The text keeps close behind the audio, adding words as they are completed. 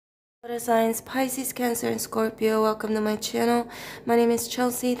Water signs Pisces, Cancer, and Scorpio, welcome to my channel. My name is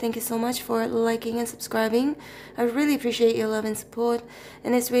Chelsea. Thank you so much for liking and subscribing. I really appreciate your love and support.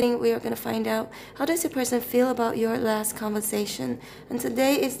 In this reading, we are going to find out how does your person feel about your last conversation. And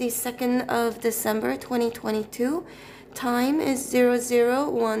today is the 2nd of December 2022. Time is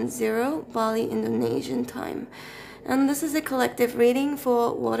 0010 Bali, Indonesian time. And this is a collective reading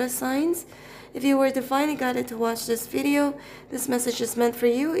for water signs. If you were divinely guided to watch this video, this message is meant for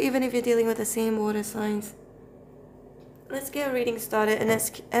you, even if you're dealing with the same water signs. Let's get a reading started, and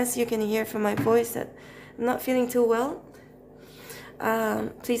as you can hear from my voice that I'm not feeling too well,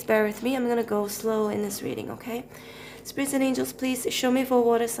 please bear with me. I'm going to go slow in this reading, okay? Spirits and angels, please show me for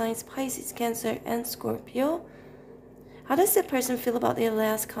water signs Pisces, Cancer, and Scorpio. How does the person feel about their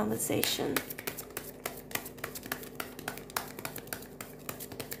last conversation?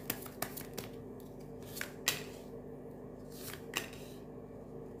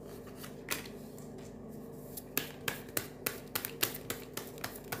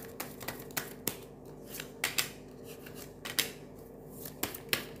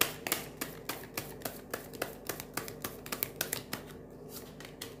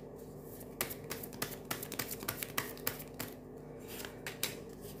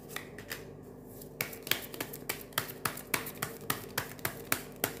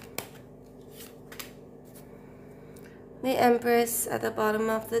 The Empress at the bottom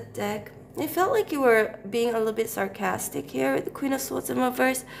of the deck. It felt like you were being a little bit sarcastic here with the Queen of Swords in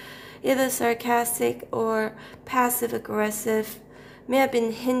reverse. Either sarcastic or passive aggressive. May have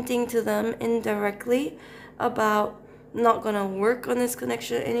been hinting to them indirectly about not gonna work on this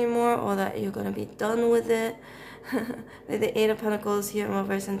connection anymore, or that you're gonna be done with it. With the 8 of Pentacles here in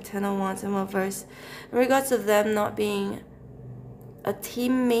reverse and 10 of Wands in reverse. In regards to them not being a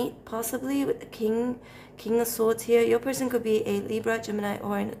teammate, possibly with the King of Swords here. Your person could be a Libra, Gemini,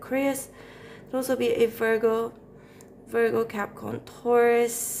 or an Aquarius. It could also be a Virgo, Capricorn,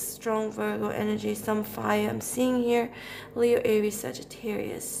 Taurus, strong Virgo energy, some fire I'm seeing here. Leo, Aries,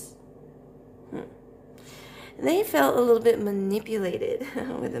 Sagittarius. They felt a little bit manipulated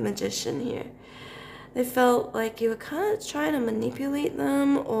with the Magician here. They felt like you were kind of trying to manipulate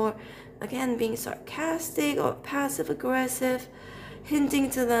them, or again being sarcastic or passive aggressive, hinting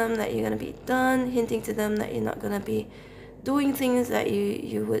to them that you're going to be done, hinting to them that you're not going to be doing things that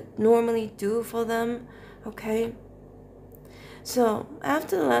you would normally do for them, okay? So,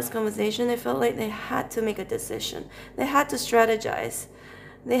 after the last conversation, they felt like they had to make a decision. They had to strategize.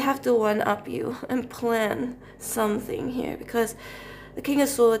 They have to one-up you and plan something here, because the King of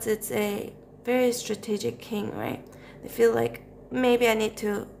Swords, it's a very strategic king, right? They feel like maybe I need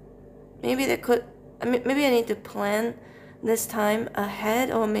to plan this time ahead,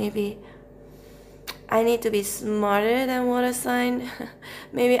 or maybe I need to be smarter than water sign.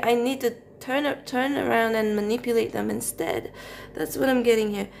 Maybe I need to turn around and manipulate them instead. That's what I'm getting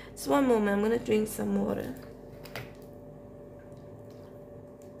here. Just one moment, I'm gonna drink some water.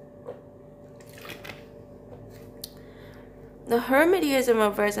 The Hermit here is in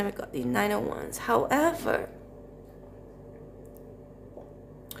reverse, and we got the 9 of Wands. However,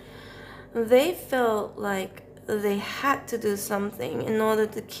 they felt like they had to do something in order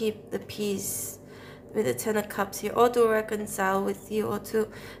to keep the peace with the 10 of Cups here, or to reconcile with you, or to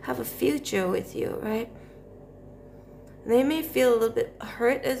have a future with you, right? They may feel a little bit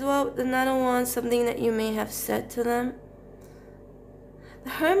hurt as well with the 9 of Wands, something that you may have said to them. The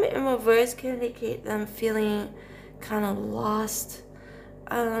Hermit in reverse can indicate them feeling kind of lost,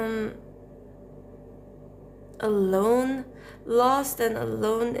 alone, lost and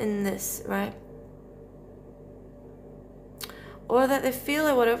alone in this, right? Or that they feel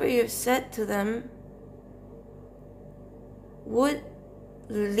that whatever you've said to them would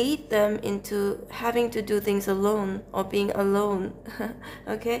lead them into having to do things alone, or being alone.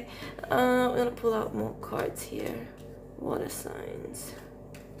 Okay? I'm going to pull out more cards here. Water signs.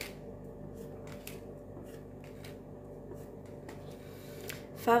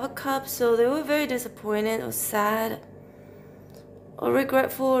 Five of Cups. So they were very disappointed or sad or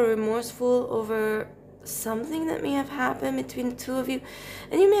regretful or remorseful over something that may have happened between the two of you,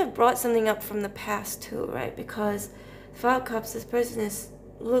 and you may have brought something up from the past too, right? Because 5 Cups, this person is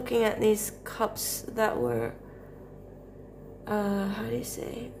looking at these cups that were how do you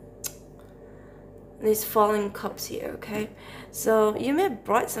say, these falling cups here, okay? So you may have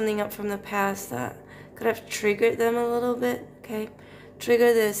brought something up from the past that could have triggered them a little bit, okay?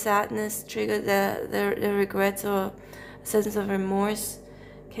 Trigger the sadness, trigger the regrets, or a sense of remorse.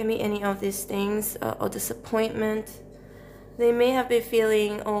 Can be any of these things, or disappointment. They may have been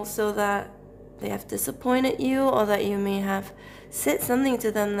feeling also that they have disappointed you, or that you may have said something to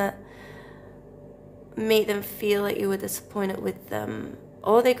them that made them feel like you were disappointed with them,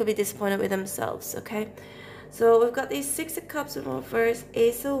 or they could be disappointed with themselves, okay? So we've got these Six of Cups in reverse,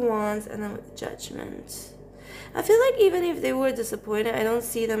 Ace of Wands, and then with the Judgment. I feel like even if they were disappointed, I don't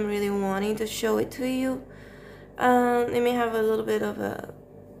see them really wanting to show it to you. They may have a little bit of a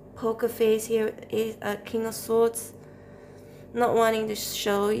poker face here with King of Swords. Not wanting to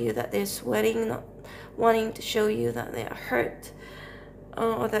show you that they're sweating, not wanting to show you that they are hurt,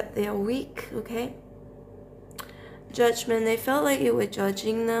 or that they are weak, okay? Judgment, they felt like you were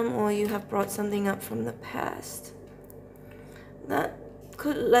judging them, or you have brought something up from the past that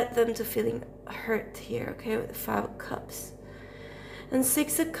could lead them to feeling hurt here, okay, with the Five of Cups. And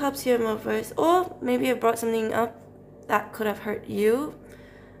Six of Cups here in reverse, or maybe you brought something up that could have hurt you,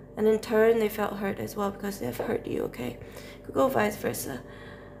 and in turn they felt hurt as well because they have hurt you, okay? Could go vice versa.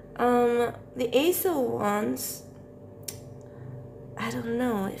 The Ace of Wands, I don't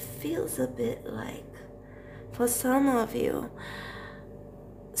know, it feels a bit like, for some of you,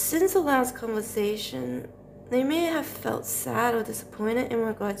 since the last conversation, they may have felt sad or disappointed in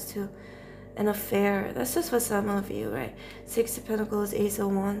regards to an affair. That's just for some of you, right? Six of Pentacles, Ace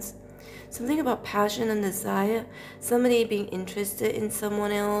of Wands. Something about passion and desire. Somebody being interested in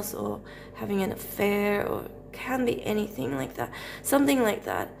someone else, or having an affair, or can be anything like that. Something like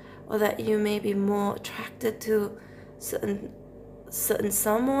that. Or that you may be more attracted to certain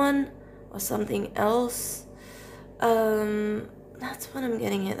someone or something else. That's what I'm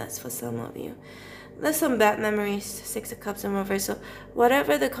getting at. That's for some of you. There's some bad memories. Six of Cups in reverse. So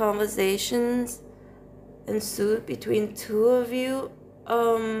whatever the conversations ensued between two of you,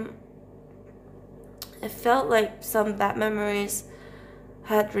 it felt like some bad memories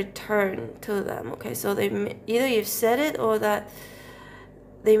had returned to them, okay? So they either you've said it, or that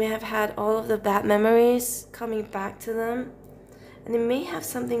they may have had all of the bad memories coming back to them, and it may have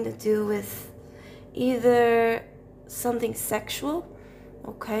something to do with either something sexual,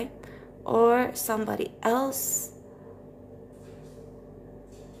 okay, or somebody else.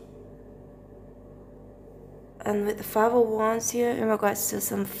 And with the Five of Wands here, in regards to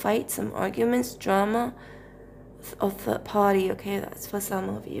some fights, some arguments, drama, or third party, okay, that's for some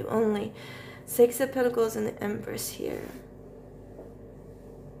of you only. Six of Pentacles and the Empress here.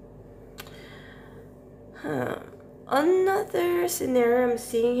 Another scenario I'm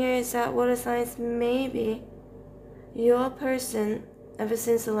seeing here is that water signs, maybe your person, ever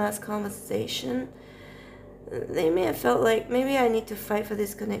since the last conversation, they may have felt like, maybe I need to fight for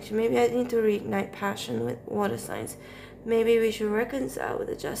this connection. Maybe I need to reignite passion with water signs. Maybe we should reconcile with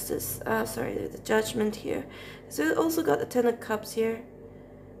the the Judgment here. So we also got the Ten of Cups here.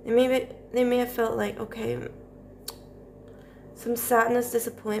 They may have felt like, okay, some sadness,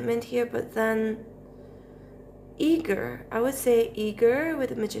 disappointment here, but then eager. I would say eager with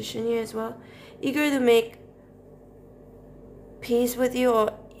the Magician here as well. Eager to make peace with you,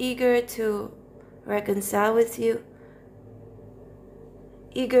 or eager to reconcile with you,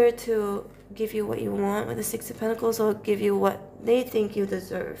 eager to give you what you want with the Six of Pentacles, or give you what they think you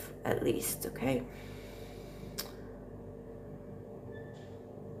deserve, at least, okay?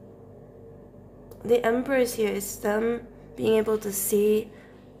 The Empress here is them being able to see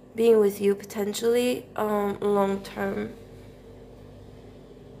being with you potentially long term.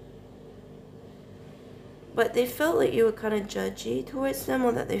 But they felt like you were kind of judgy towards them,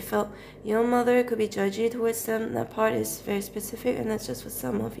 or that they felt your mother could be judgy towards them. That part is very specific, and that's just for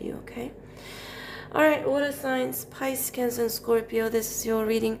some of you, okay? Alright, water signs, Pisces, Cancer, and Scorpio. This is your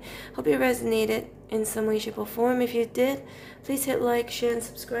reading. Hope it resonated in some way, shape, or form. If you did, please hit like, share, and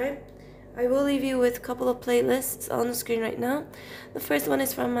subscribe. I will leave you with a couple of playlists on the screen right now. The first one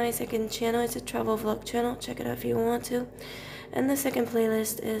is from my second channel. It's a travel vlog channel. Check it out if you want to. And the second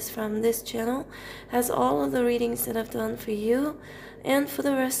playlist is from this channel. Has all of the readings that I've done for you and for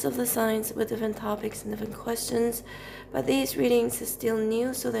the rest of the signs, with different topics and different questions. But these readings are still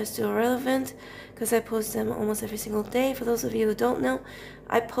new, so they're still relevant because I post them almost every single day. For those of you who don't know,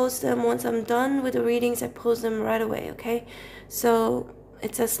 I post them once I'm done with the readings. I post them right away, okay? So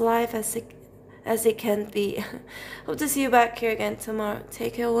it's as live as it can be. Hope to see you back here again tomorrow.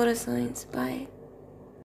 Take care, water signs. Bye.